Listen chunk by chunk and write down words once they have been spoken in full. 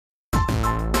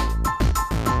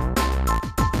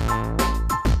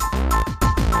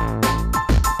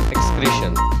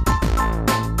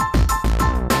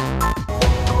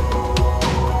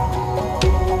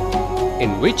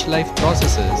Which life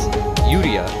processes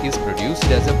urea is produced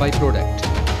as a byproduct?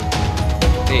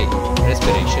 A.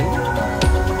 Respiration.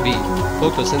 B.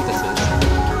 Photosynthesis.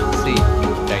 C.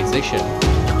 Digestion.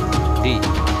 D.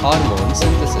 Hormone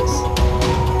synthesis.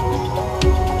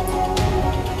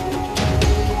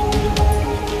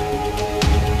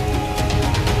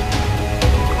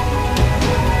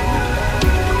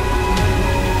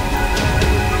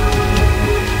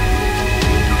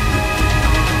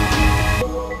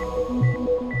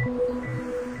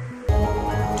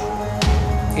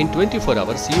 In 24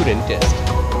 hours urine test,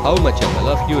 how much ml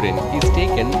of urine is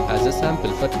taken as a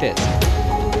sample for test?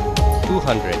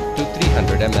 200 to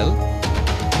 300 ml,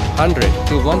 100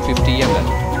 to 150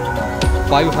 ml,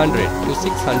 500 to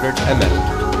 600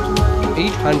 ml,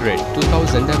 800 to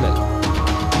 1000 ml.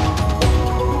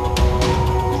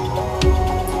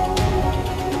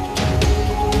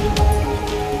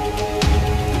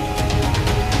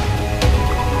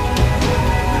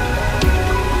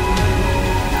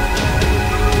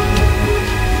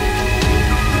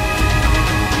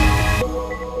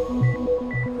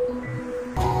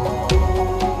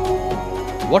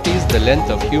 What is the length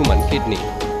of human kidney?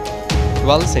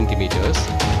 12 centimeters,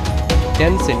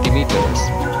 10 centimeters,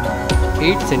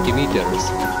 8 centimeters,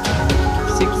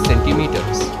 6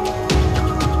 centimeters.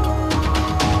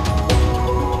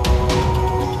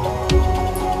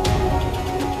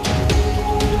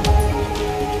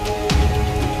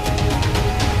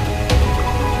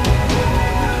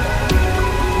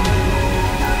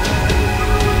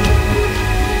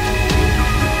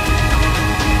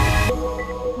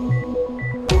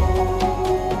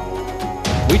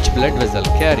 Which blood vessel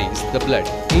carries the blood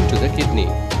into the kidney?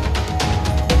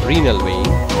 Renal vein,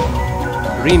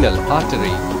 renal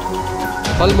artery,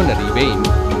 pulmonary vein,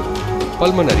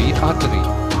 pulmonary artery.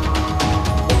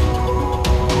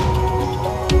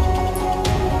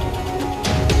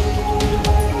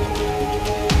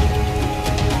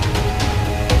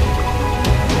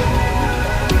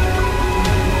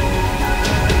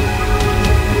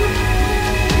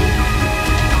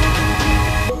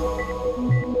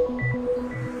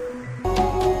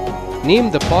 Name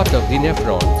the part of the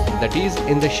nephron that is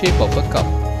in the shape of a cup.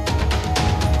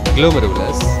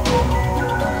 Glomerulus,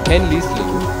 Henle's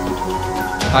loop,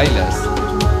 hilus,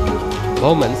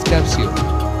 Bowman's capsule.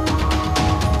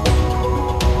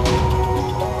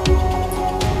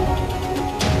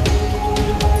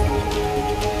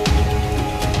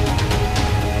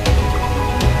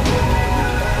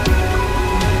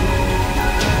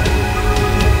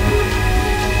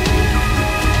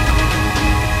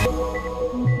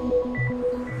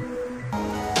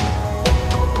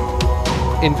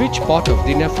 In which part of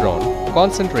the nephron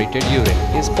concentrated urine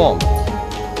is formed?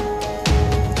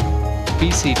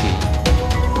 PCT,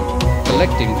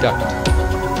 collecting duct,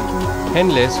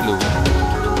 Henle's loop,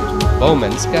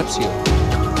 Bowman's capsule.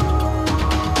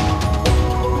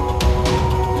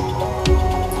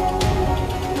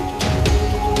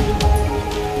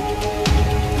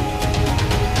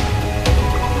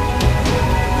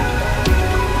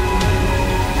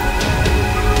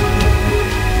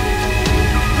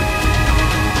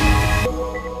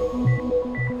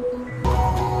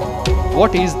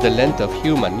 What is the length of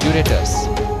human ureters?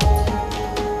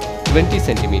 20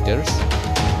 centimeters,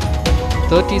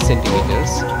 30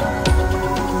 centimeters,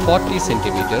 40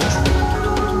 centimeters,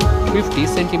 50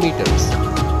 centimeters.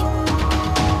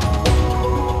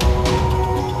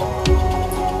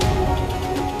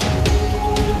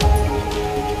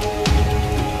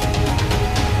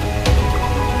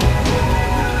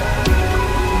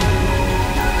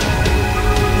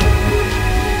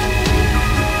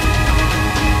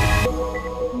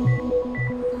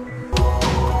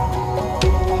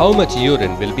 How much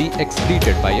urine will be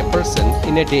excreted by a person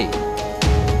in a day?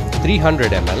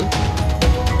 300 ml,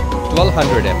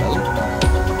 1200 ml,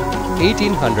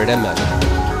 1800 ml,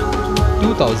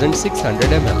 2600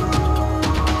 ml.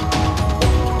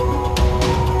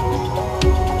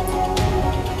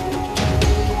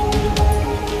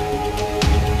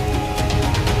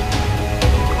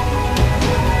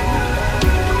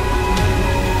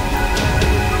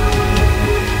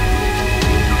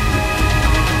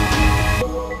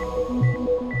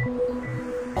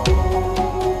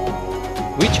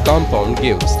 Which compound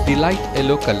gives the light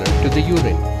yellow color to the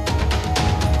urine?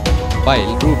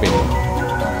 Bilirubin,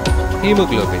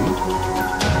 hemoglobin,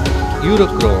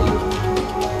 urochrome,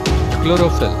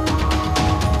 chlorophyll.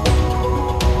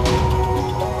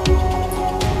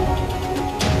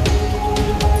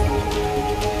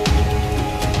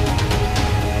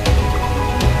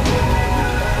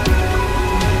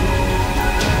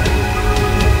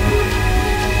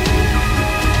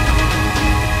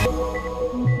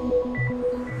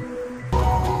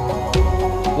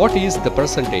 What is the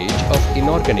percentage of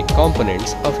inorganic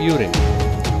components of urine?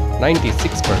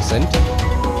 96%,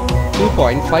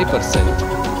 2.5%,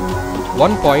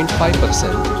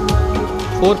 1.5%,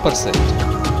 4%.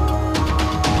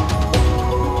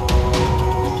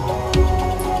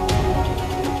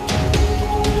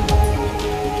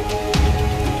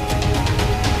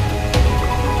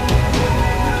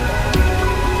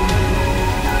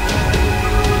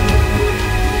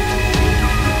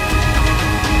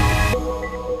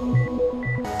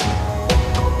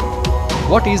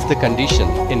 What is the condition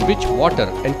in which water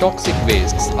and toxic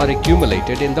wastes are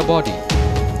accumulated in the body?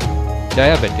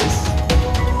 Diabetes,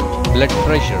 blood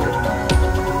pressure,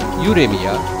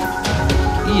 uremia,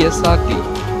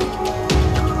 ESRD.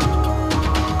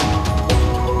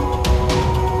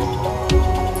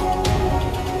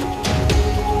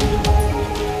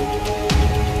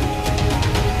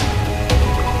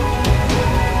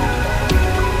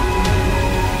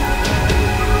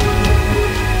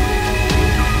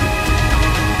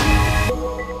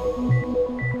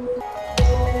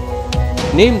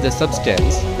 Name the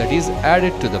substance that is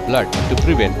added to the blood to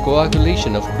prevent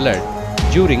coagulation of blood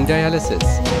during dialysis.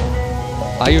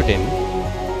 Iodine,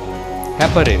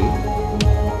 heparin,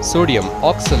 sodium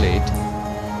oxalate,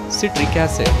 citric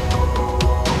acid.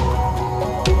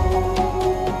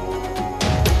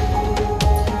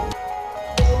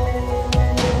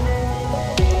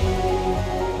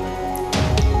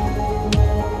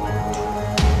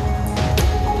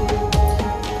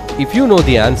 If you know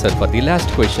the answer for the last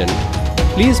question,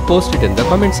 please post it in the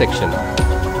comment section.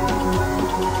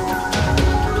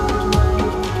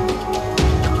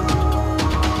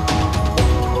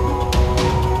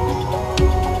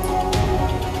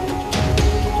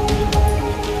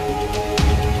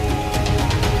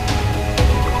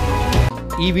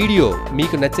 ఈ video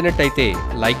మీకు నచ్చినట్టయితే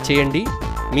like చేయండి.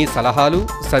 మీ సలహాలు,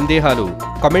 సందేహాలు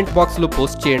comment బాక్స్లో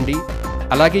post చేయండి.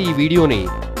 అలాగే ఈ వీడియోని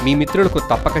మీ మిత్రులకు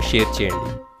తప్పక షేర్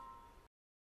చేయండి.